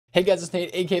Hey guys, it's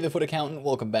Nate, aka TheFutAccountant.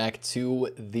 Welcome back to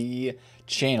the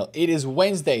channel. It is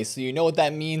Wednesday, so you know what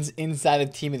that means inside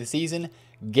of Team of the Season.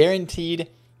 Guaranteed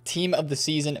Team of the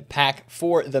Season pack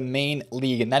for the main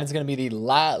league, and that is going to be the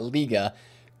La Liga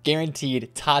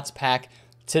Guaranteed Tots pack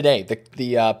today.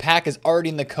 The pack is already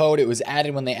in the code. It was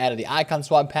added when they added the icon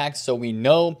swap pack, so we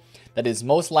know that is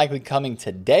most likely coming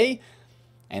today.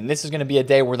 And this is going to be a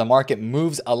day where the market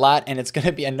moves a lot, and it's going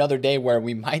to be another day where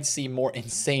we might see more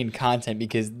insane content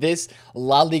because this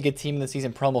La Liga Team of the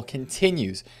Season promo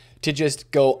continues to just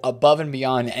go above and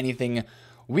beyond anything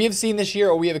we have seen this year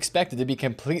or we have expected. To be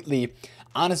completely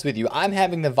honest with you, I'm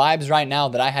having the vibes right now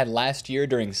that I had last year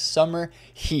during summer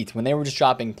heat when they were just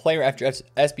dropping player after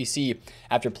SBC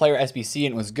after player SBC,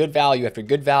 and it was good value after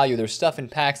good value. There's stuff in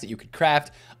packs that you could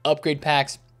craft, upgrade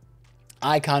packs,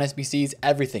 icon SBCs,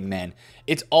 everything, man.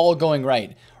 It's all going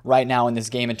right now in this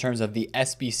game in terms of the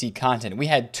SBC content. We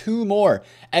had two more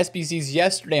SBCs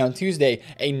yesterday on Tuesday,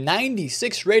 a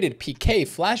 96 rated PK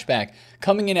flashback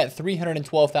coming in at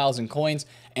 312,000 coins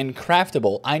and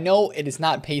craftable. I know it is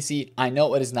not pacey, I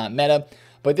know it is not meta,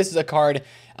 but this is a card,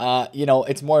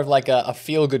 it's more of like a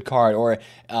feel-good card, or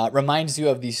reminds you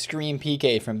of the Scream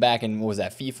PK from back in, what was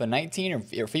that, FIFA 19 or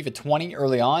FIFA 20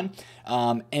 early on.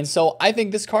 And so I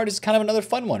think this card is kind of another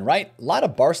fun one, right? A lot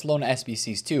of Barcelona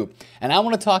SBCs too. And I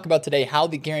want to talk about today how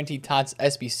the Guaranteed Tots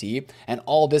SBC and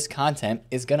all this content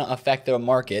is going to affect the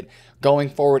market going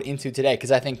forward into today.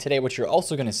 Because I think today what you're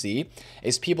also going to see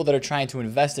is people that are trying to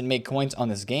invest and make coins on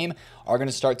this game are going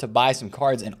to start to buy some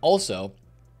cards, and also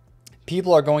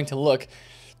people are going to look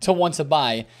to want to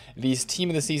buy these Team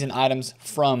of the Season items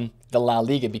from the La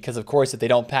Liga, because of course if they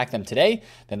don't pack them today,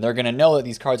 then they're going to know that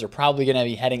these cards are probably going to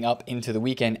be heading up into the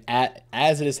weekend,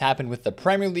 as it has happened with the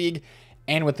Premier League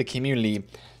and with the Community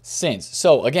since.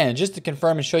 So again, just to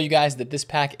confirm and show you guys that this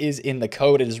pack is in the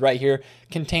code, it is right here,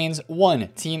 contains one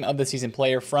Team of the Season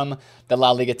player from the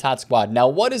La Liga Tots squad. Now,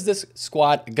 what is this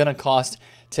squad going to cost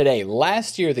today?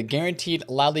 Last year, the guaranteed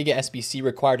La Liga SBC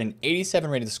required an 87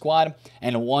 rated squad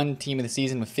and one Team of the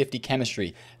Season with 50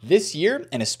 chemistry. This year,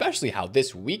 and especially how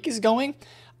this week is going,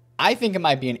 I think it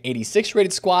might be an 86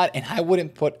 rated squad, and I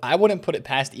wouldn't put it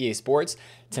past EA Sports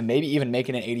to maybe even make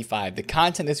it an 85. The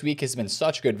content this week has been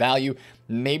such good value.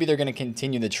 Maybe they're going to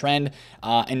continue the trend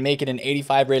and make it an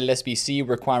 85 rated SBC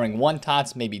requiring one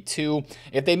TOTS, maybe two.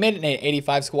 If they made it an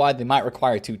 85 squad, they might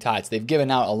require two TOTS. They've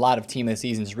given out a lot of Team of the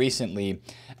Seasons recently,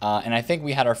 and I think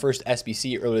we had our first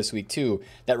SBC earlier this week too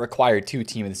that required two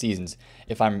Team of the Seasons,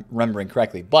 if I'm remembering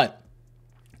correctly. But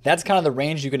that's kind of the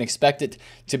range you can expect it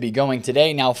to be going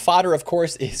today. Now, fodder, of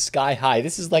course, is sky high.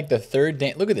 This is like the third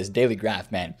day. Look at this daily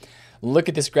graph, man. Look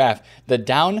at this graph. The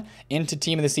down into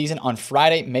Team of the Season on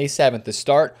Friday, May 7th, the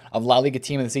start of La Liga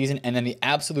Team of the Season, and then the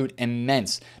absolute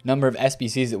immense number of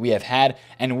SBCs that we have had.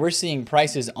 And we're seeing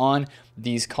prices on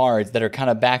these cards that are kind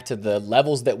of back to the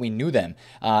levels that we knew them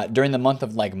during the month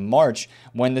of like March,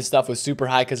 when this stuff was super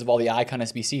high because of all the icon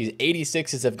SBCs.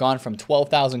 86s have gone from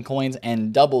 12,000 coins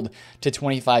and doubled to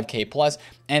 25k plus.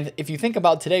 And if you think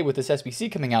about today with this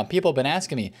SBC coming out, people have been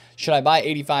asking me, should I buy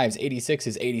 85s,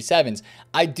 86s, 87s?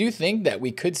 I do think that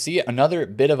we could see another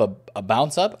bit of a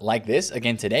bounce up like this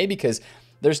again today, because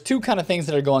there's two kind of things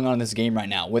that are going on in this game right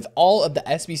now. With all of the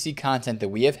SBC content that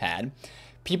we have had,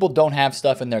 people don't have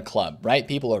stuff in their club, right?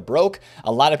 People are broke.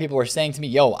 A lot of people are saying to me,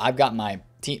 yo, I've got my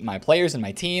players in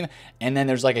my team, and then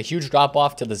there's like a huge drop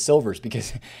off to the silvers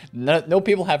because no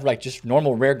people have like just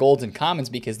normal rare golds and commons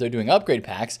because they're doing upgrade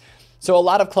packs. So a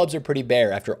lot of clubs are pretty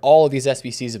bare after all of these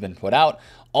SBCs have been put out,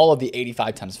 all of the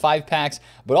 85x5 packs.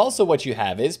 But also what you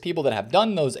have is people that have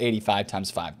done those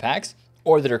 85x5 packs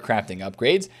or that are crafting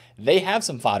upgrades, they have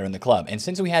some fodder in the club. And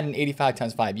since we had an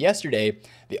 85x5 yesterday,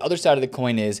 the other side of the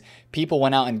coin is people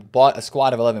went out and bought a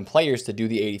squad of 11 players to do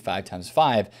the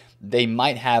 85x5. They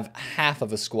might have half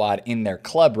of a squad in their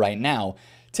club right now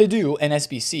to do an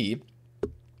SBC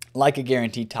like a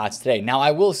guaranteed TOTS today. Now,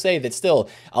 I will say that still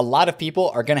a lot of people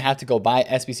are going to have to go buy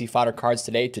SBC fodder cards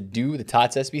today to do the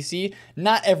TOTS SBC.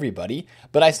 Not everybody,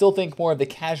 but I still think more of the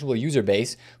casual user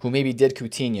base who maybe did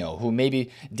Coutinho, who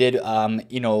maybe did,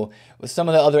 some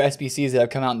of the other SBCs that have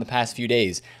come out in the past few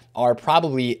days are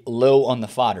probably low on the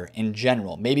fodder in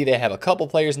general. Maybe they have a couple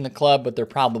players in the club, but they're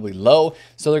probably low,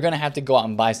 so they're going to have to go out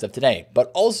and buy stuff today.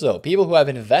 But also, people who have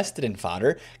invested in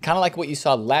fodder, kind of like what you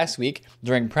saw last week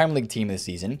during Premier League Team of the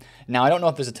Season. Now, I don't know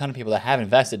if there's a ton of people that have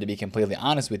invested, to be completely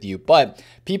honest with you, but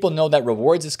people know that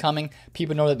rewards is coming.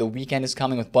 People know that the weekend is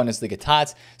coming with Bundesliga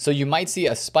TOTS, so you might see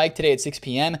a spike today at 6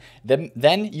 p.m.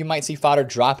 Then you might see fodder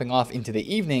dropping off into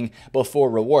the evening before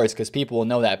rewards, because people will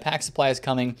know that pack supply is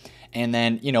coming, and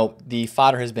then, know, the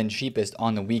fodder has been cheapest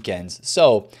on the weekends.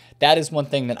 So that is one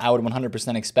thing that I would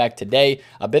 100% expect today.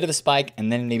 A bit of a spike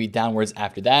and then maybe downwards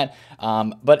after that.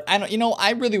 But I don't, you know,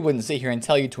 I really wouldn't sit here and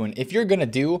tell you if you're going to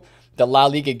do the La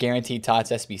Liga Guaranteed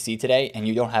Tots SBC today and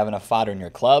you don't have enough fodder in your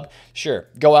club, sure,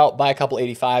 go out, buy a couple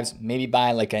 85s, maybe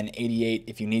buy like an 88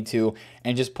 if you need to,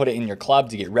 and just put it in your club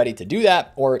to get ready to do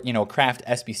that, or, you know, craft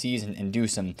SBCs and do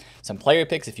some player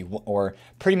picks if you, or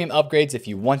premium upgrades if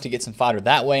you want to get some fodder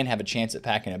that way and have a chance at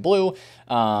packing a blue.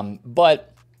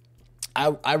 But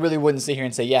I really wouldn't sit here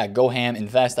and say, yeah, go ham,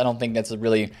 invest. I don't think that's a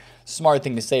really smart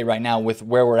thing to say right now with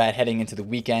where we're at heading into the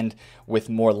weekend with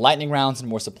more lightning rounds and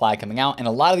more supply coming out. And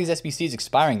a lot of these SBCs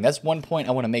expiring. That's one point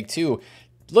I want to make too.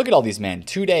 Look at all these, man.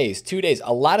 2 days.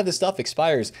 A lot of this stuff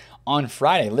expires on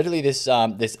Friday. Literally this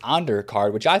Onder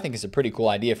card, which I think is a pretty cool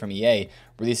idea from EA,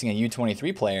 releasing a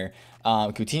U23 player.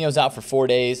 Coutinho's out for 4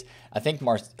 days. I think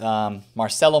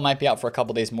Marcelo might be out for a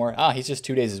couple days more. He's just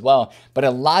 2 days as well. But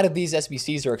a lot of these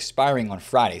SBCs are expiring on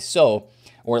Friday. So,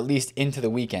 or at least into the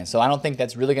weekend. So I don't think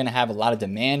that's really going to have a lot of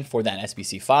demand for that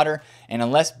SBC fodder. And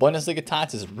unless Bundesliga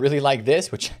Tots is really like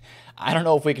this, which I don't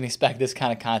know if we can expect this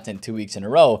kind of content 2 weeks in a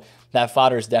row, that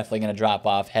fodder is definitely going to drop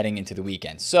off heading into the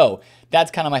weekend. So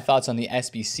that's kind of my thoughts on the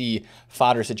SBC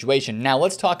fodder situation. Now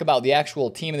let's talk about the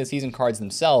actual team of the season cards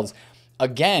themselves.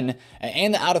 Again,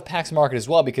 and the out of packs market as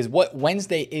well, because what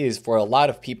Wednesday is for a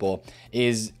lot of people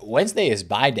is Wednesday is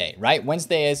buy day, right?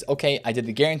 Wednesday is, okay, I did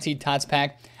the guaranteed Tots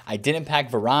pack. I didn't pack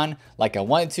Varane like I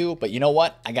wanted to, but you know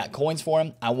what? I got coins for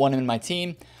him. I want him in my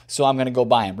team, so I'm going to go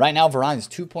buy him. Right now, Varane is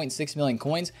 2.6 million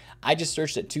coins. I just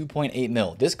searched at 2.8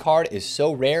 mil. This card is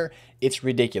so rare, it's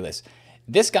ridiculous.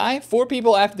 This guy, 4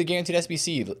 people after the guaranteed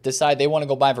SBC decide they want to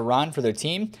go buy Varane for their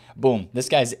team. Boom, this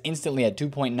guy's instantly at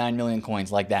 2.9 million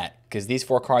coins like that because these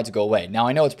 4 cards go away. Now,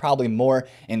 I know it's probably more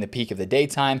in the peak of the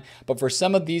daytime, but for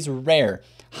some of these rare,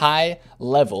 high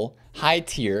level, high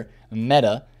tier,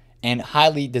 meta, and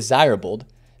highly desirable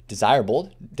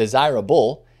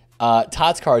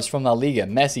Tots cards from La Liga,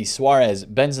 Messi, Suarez,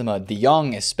 Benzema, De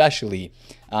Jong especially,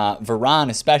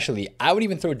 Varane especially. I would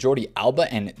even throw Jordi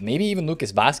Alba and maybe even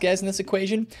Lucas Vazquez in this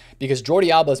equation because Jordi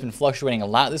Alba has been fluctuating a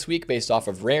lot this week based off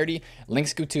of rarity,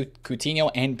 links to Coutinho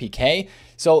and PK.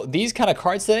 So these kind of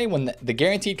cards today, when the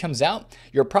guaranteed comes out,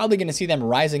 you're probably going to see them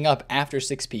rising up after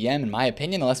 6 p.m. in my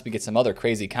opinion, unless we get some other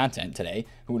crazy content today.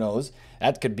 Who knows?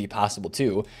 That could be possible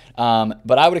too.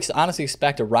 But I would honestly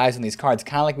expect a rise in these cards,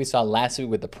 kind of like we saw last week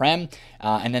with the Prem,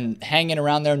 and then hanging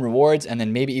around there in rewards, and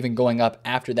then maybe even going up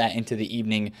after that into the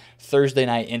evening, Thursday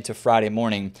night into Friday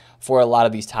morning for a lot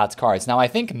of these Tots cards. Now, I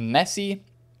think Messi,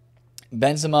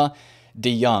 Benzema,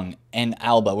 De Jong, and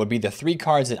Alba would be the 3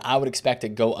 cards that I would expect to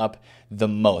go up the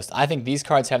most. I think these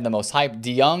cards have the most hype.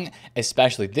 De Jong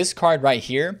especially. This card right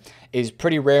here is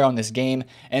pretty rare on this game,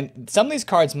 and some of these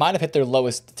cards might have hit their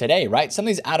lowest today, right? Some of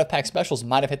these out-of-pack specials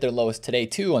might have hit their lowest today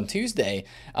too on Tuesday.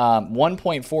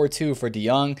 1.42 for De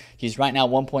Jong. He's right now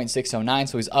 1.609,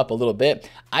 so he's up a little bit.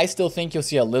 I still think you'll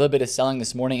see a little bit of selling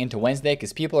this morning into Wednesday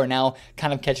because people are now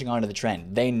kind of catching on to the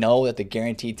trend. They know that the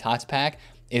guaranteed Tots pack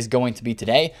is going to be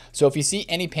today. So if you see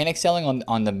any panic selling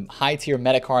on the high tier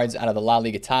meta cards out of the La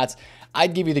Liga Tots,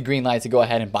 I'd give you the green light to go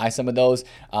ahead and buy some of those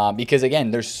because,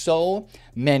 again, there's so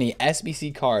many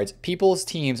SBC cards. People's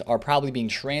teams are probably being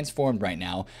transformed right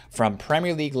now from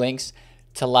Premier League links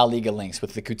to La Liga links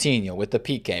with the Coutinho, with the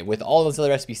PK, with all those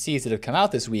other SBCs that have come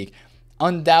out this week.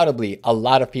 Undoubtedly, a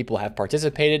lot of people have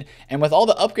participated, and with all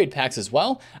the upgrade packs as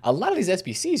well, a lot of these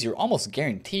SBCs you're almost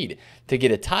guaranteed to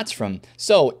get a Tots from.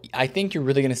 So I think you're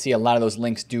really going to see a lot of those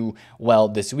links do well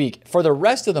this week. For the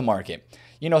rest of the market,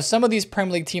 you know, some of these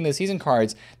Premier League Team of the Season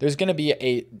cards, there's going to be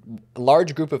a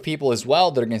large group of people as well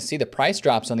that are going to see the price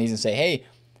drops on these and say, hey,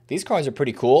 these cards are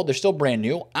pretty cool. They're still brand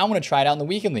new. I want to try it out in the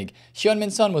Weekend League.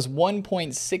 Heung-min Son was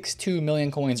 1.62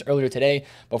 million coins earlier today.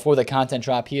 Before the content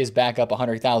drop, he is back up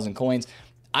 100,000 coins.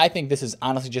 I think this is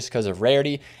honestly just because of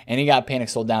rarity, and he got panic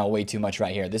sold down way too much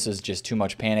right here. This is just too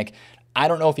much panic. I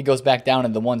don't know if he goes back down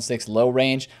in the 1.6 low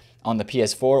range on the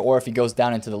PS4 or if he goes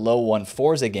down into the low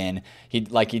 1.4s again,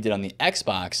 like he did on the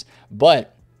Xbox.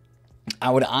 But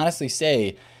I would honestly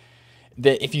say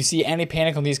that if you see any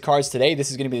panic on these cards today, this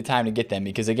is going to be the time to get them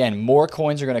because, again, more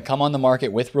coins are going to come on the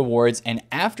market with rewards. And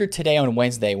after today on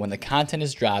Wednesday, when the content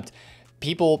is dropped,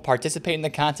 people participate in the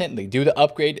content, they do the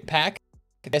upgrade pack,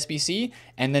 SBC,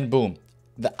 and then boom,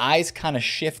 the eyes kind of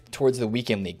shift towards the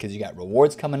weekend league because you got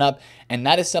rewards coming up, and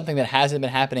that is something that hasn't been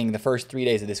happening the first 3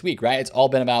 days of this week, right? It's all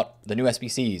been about the new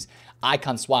SBCs,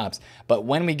 icon swaps. But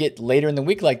when we get later in the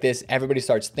week like this, everybody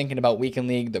starts thinking about weekend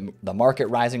league, the market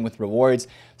rising with rewards.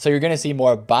 So you're going to see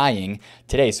more buying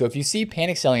today. So if you see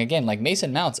panic selling again, like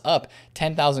Mason Mount's up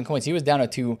 10,000 coins. He was down to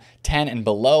 210 and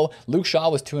below. Luke Shaw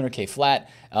was 200K flat.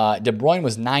 De Bruyne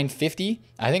was 950.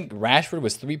 I think Rashford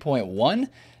was 3.1.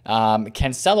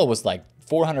 Cancelo was like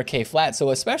 400K flat.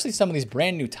 So especially some of these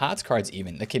brand new TOTS cards,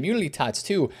 even the community TOTS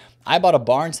too. I bought a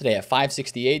Barnes today at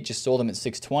 568, just sold him at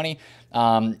 620.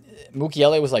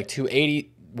 Mukiele was like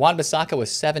 280. Wan-Bissaka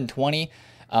was 720.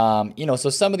 You know, so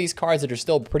some of these cards that are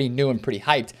still pretty new and pretty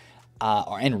hyped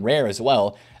and rare as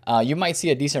well, you might see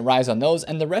a decent rise on those,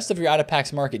 and the rest of your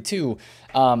out-of-packs market too.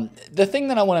 The thing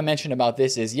that I want to mention about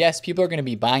this is, yes, people are going to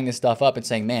be buying this stuff up and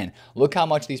saying, man, look how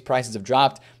much these prices have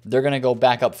dropped. They're going to go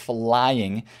back up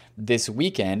flying this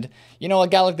weekend. You know, a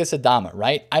guy like this Adama,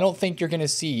 right? I don't think you're going to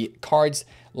see cards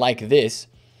like this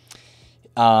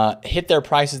hit their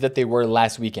prices that they were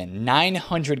last weekend.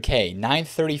 900K,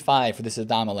 935 for this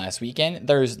Adama last weekend.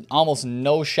 There's almost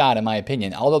no shot, in my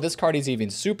opinion. Although this card is even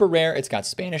super rare, it's got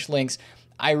Spanish links.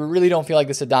 I really don't feel like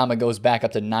this Adama goes back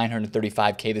up to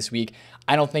 935K this week.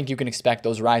 I don't think you can expect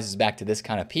those rises back to this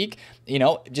kind of peak, you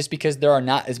know, just because there are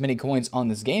not as many coins on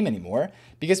this game anymore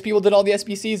because people did all the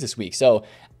SBCs this week. So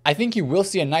I think you will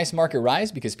see a nice market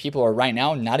rise because people are right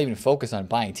now not even focused on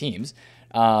buying teams.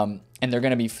 And they're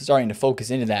going to be starting to focus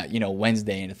into that, you know,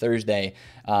 Wednesday and Thursday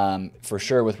for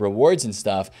sure with rewards and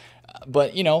stuff.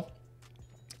 But, you know,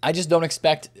 I just don't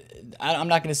expect, I'm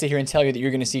not going to sit here and tell you that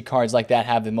you're going to see cards like that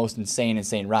have the most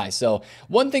insane rise. So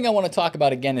one thing I want to talk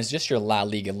about again is just your La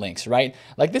Liga links, right?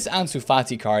 Like this Ansu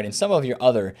Fati card and some of your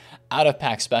other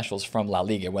out-of-pack specials from La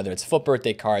Liga, whether it's FUT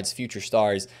birthday cards, future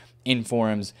stars,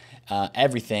 informs,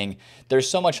 everything. There's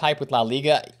so much hype with La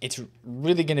Liga. It's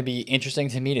really going to be interesting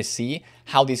to me to see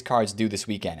how these cards do this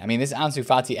weekend. I mean, this Ansu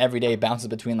Fati every day bounces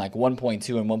between like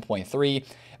 1.2 and 1.3,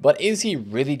 but is he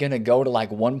really going to go to like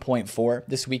 1.4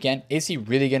 this weekend? Is he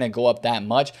really going to go up that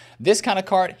much? This kind of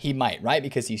card, he might, right?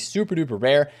 Because he's super duper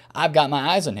rare. I've got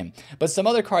my eyes on him. But some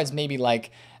other cards maybe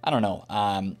like, I don't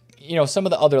know, you know, some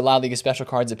of the other La Liga special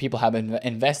cards that people have been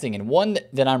investing in. One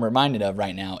that I'm reminded of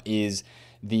right now is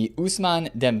the Ousmane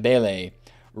Dembele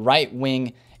right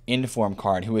wing inform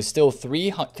card, who is still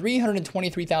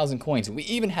 323,000 coins. We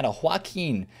even had a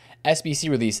Joaquin SBC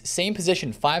release, same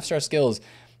position, 5-star skills,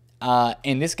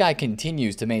 and this guy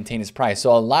continues to maintain his price.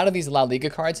 So a lot of these La Liga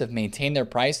cards have maintained their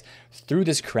price through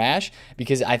this crash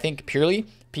because I think purely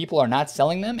people are not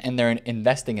selling them and they're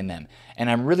investing in them.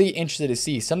 And I'm really interested to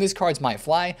see, some of these cards might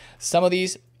fly, some of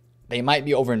these they might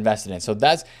be overinvested in. So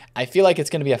I feel like it's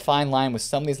going to be a fine line with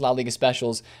some of these La Liga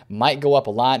specials might go up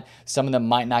a lot. Some of them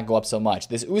might not go up so much.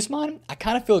 This Ousmane, I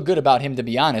kind of feel good about him, to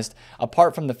be honest,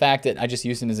 apart from the fact that I just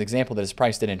used him as an example that his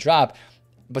price didn't drop.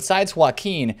 Besides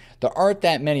Joaquin, there aren't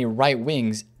that many right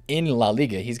wings in La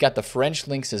Liga. He's got the French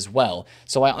links as well.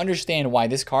 So I understand why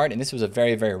this card, and this was a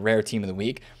very rare team of the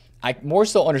week, I more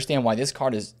so understand why this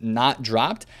card is not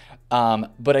dropped.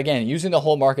 But again, using the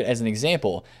whole market as an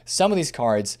example, some of these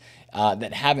cards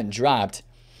that haven't dropped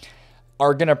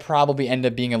are going to probably end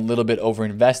up being a little bit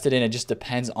overinvested in. It just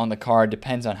depends on the card,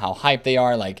 depends on how hyped they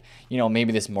are. Like, you know,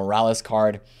 maybe this Morales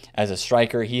card as a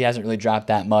striker, he hasn't really dropped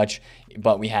that much,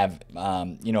 but we have,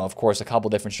 you know, of course, a couple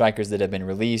different strikers that have been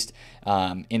released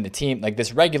in the team. Like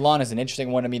this Reguilon is an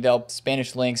interesting one to me though.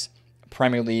 Spanish links,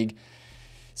 Premier League.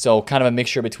 So kind of a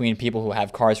mixture between people who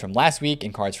have cards from last week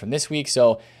and cards from this week.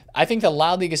 So I think the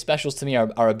La Liga specials to me are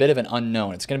a bit of an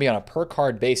unknown. It's going to be on a per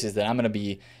card basis that I'm going to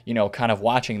be, you know, kind of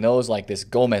watching those, like this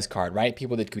Gomez card, right?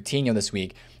 People did Coutinho this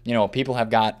week. You know, people have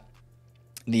got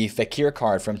the Fekir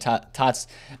card from TOTS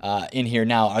in here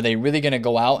now. Are they really going to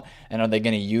go out and are they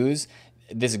going to use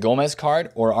this Gomez card,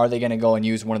 or are they going to go and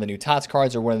use one of the new TOTS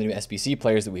cards or one of the new SBC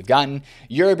players that we've gotten?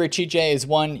 Yuri Berchiche is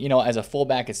one, you know, as a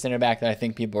fullback, a center back that I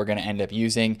think people are going to end up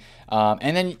using.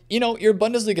 And then, you know, your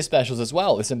Bundesliga specials as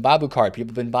well. This Mbabu card,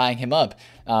 people have been buying him up.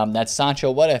 That's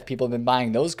Sancho What If, people have been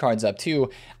buying those cards up too.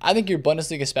 I think your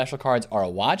Bundesliga special cards are a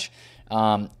watch.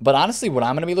 But honestly, what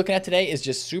I'm going to be looking at today is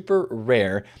just super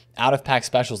rare out-of-pack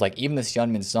specials. Like even this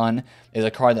Youngmin Son is a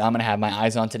card that I'm going to have my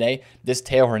eyes on today. This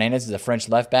Theo Hernandez is a French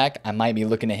left back. I might be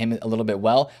looking at him a little bit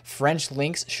well. French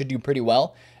links should do pretty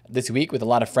well this week with a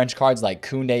lot of French cards like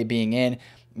Koundé being in.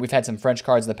 We've had some French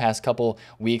cards in the past couple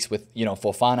weeks with, you know,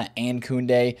 Fofana and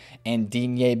Koundé and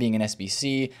Digne being an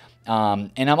SBC.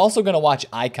 And I'm also going to watch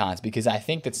icons because I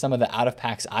think that some of the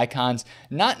out-of-packs icons,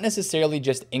 not necessarily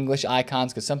just English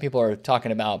icons, because some people are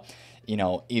talking about, you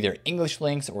know, either English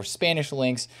links or Spanish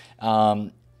links.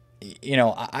 you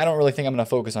know, I don't really think I'm going to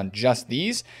focus on just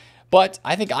these. But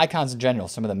I think icons in general,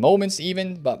 some of the moments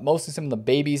even, but mostly some of the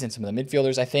babies and some of the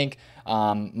midfielders, I think,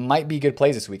 might be good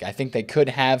plays this week. I think they could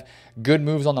have good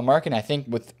moves on the market. And I think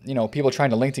with, you know, people trying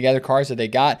to link together cards that they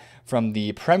got from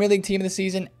the Premier League team of the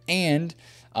season and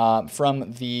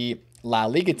from the La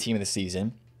Liga team of the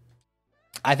season,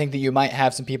 I think that you might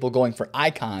have some people going for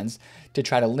icons to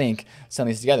try to link some of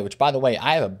these together, which, by the way,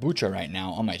 I have a Bucha right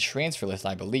now on my transfer list,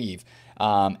 I believe.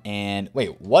 And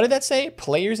wait, what did that say?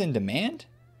 Players in demand?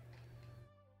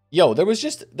 Yo, there was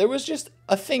just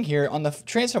a thing here on the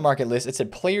transfer market list. It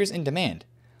said players in demand.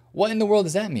 What in the world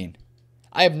does that mean?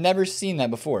 I have never seen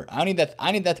that before. I need that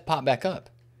to pop back up.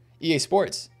 EA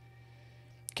Sports.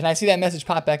 Can I see that message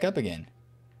pop back up again?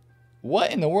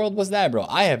 What in the world was that, bro?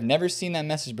 I have never seen that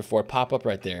message before pop up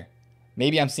right there.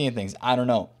 Maybe I'm seeing things. I don't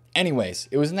know. Anyways,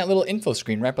 it was in that little info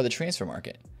screen right by the transfer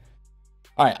market.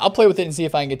 All right, I'll play with it and see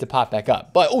if I can get to pop back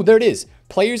up. But, oh, there it is.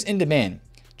 Players in demand.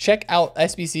 Check out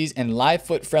SBCs and live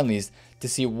foot friendlies to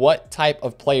see what type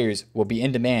of players will be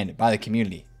in demand by the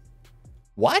community.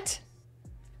 What?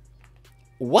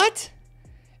 What?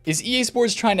 Is EA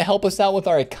Sports trying to help us out with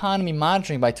our economy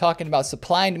monitoring by talking about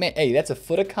supply and demand? Hey, that's a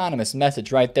foot economist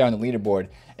message right there on the leaderboard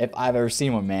if I've ever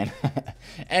seen one, man.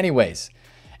 Anyways,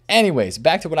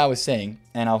 back to what I was saying,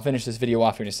 and I'll finish this video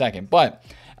off here in a second. But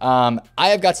I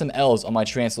have got some L's on my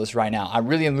transfer list right now. I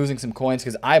really am losing some coins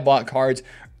because I bought cards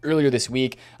earlier this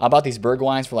week. I bought these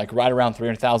Bergwines for like right around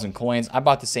 300,000 coins. I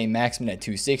bought the same Maximum at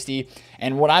 260.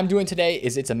 And what I'm doing today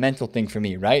is it's a mental thing for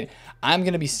me, right? I'm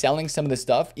going to be selling some of this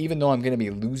stuff, even though I'm going to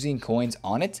be losing coins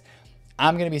on it.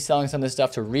 I'm going to be selling some of this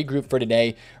stuff to regroup for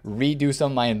today, redo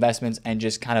some of my investments, and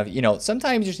just kind of, you know,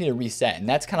 sometimes you just need to reset. And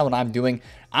that's kind of what I'm doing.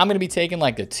 I'm going to be taking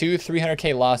like the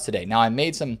 300K loss today. Now I'm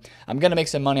going to make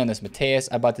some money on this Mateus.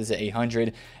 I bought this at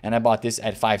 800 and I bought this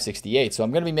at 568. So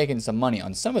I'm going to be making some money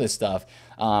on some of this stuff.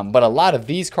 But a lot of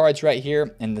these cards right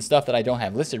here and the stuff that I don't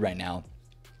have listed right now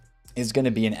is going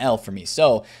to be an L for me.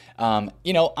 So,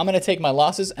 you know, I'm going to take my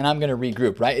losses and I'm going to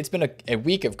regroup, right? It's been a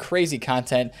week of crazy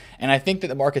content, and I think that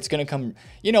the market's going to come,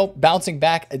 you know, bouncing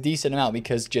back a decent amount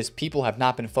because just people have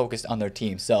not been focused on their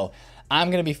team. So I'm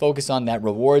going to be focused on that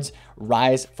rewards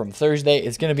rise from Thursday.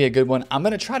 It's going to be a good one. I'm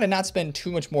going to try to not spend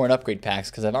too much more in upgrade packs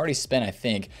because I've already spent, I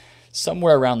think,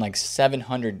 somewhere around like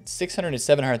 600 to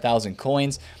 700,000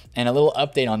 coins. And a little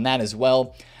update on that as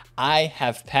well. I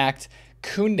have packed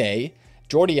Koundé,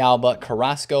 Jordi Alba,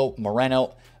 Carrasco,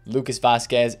 Moreno, Lucas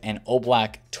Vazquez, and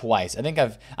Oblak twice. I think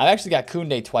I've actually got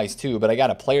Koundé twice too, but I got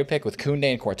a player pick with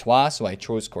Koundé and Courtois, so I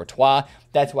chose Courtois.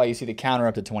 That's why you see the counter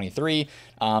up to 23.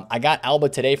 I got Alba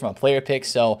today from a player pick,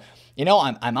 so you know,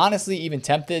 I'm honestly even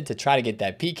tempted to try to get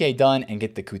that PK done and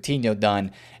get the Coutinho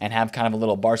done and have kind of a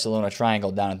little Barcelona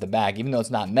triangle down at the back. Even though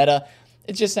it's not meta,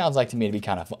 it just sounds like to me to be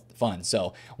kind of fun.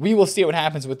 So we will see what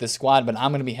happens with this squad, but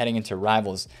I'm going to be heading into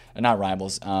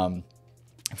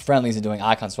friendlies and doing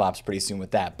icon swaps pretty soon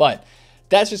with that. But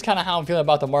that's just kind of how I'm feeling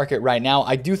about the market right now.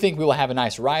 I do think we will have a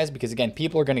nice rise because, again,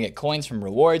 people are going to get coins from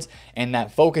rewards, and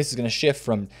that focus is going to shift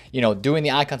from, you know, doing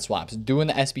the icon swaps, doing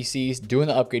the SBCs, doing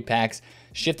the upgrade packs,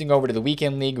 shifting over to the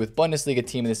weekend league with Bundesliga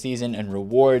team of the season and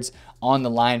rewards on the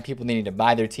line, people needing to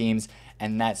buy their teams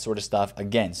and that sort of stuff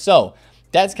again. So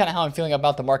that's kind of how I'm feeling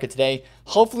about the market today.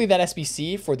 Hopefully that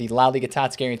SBC for the La Liga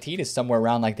Tots guaranteed is somewhere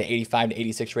around like the 85 to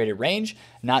 86 rated range.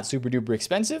 Not super duper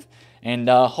expensive. And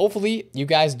hopefully you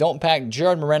guys don't pack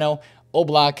Gerard Moreno,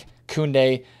 Oblak,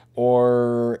 Koundé,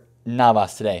 or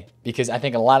Navas today, because I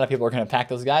think a lot of people are going to pack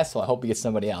those guys, so I hope we get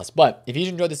somebody else. But if you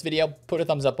enjoyed this video, put a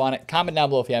thumbs up on it, comment down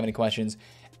below if you have any questions,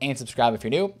 and subscribe if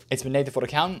you're new. It's been Nate, the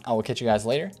FutAccountant. I will catch you guys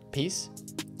later. Peace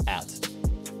out.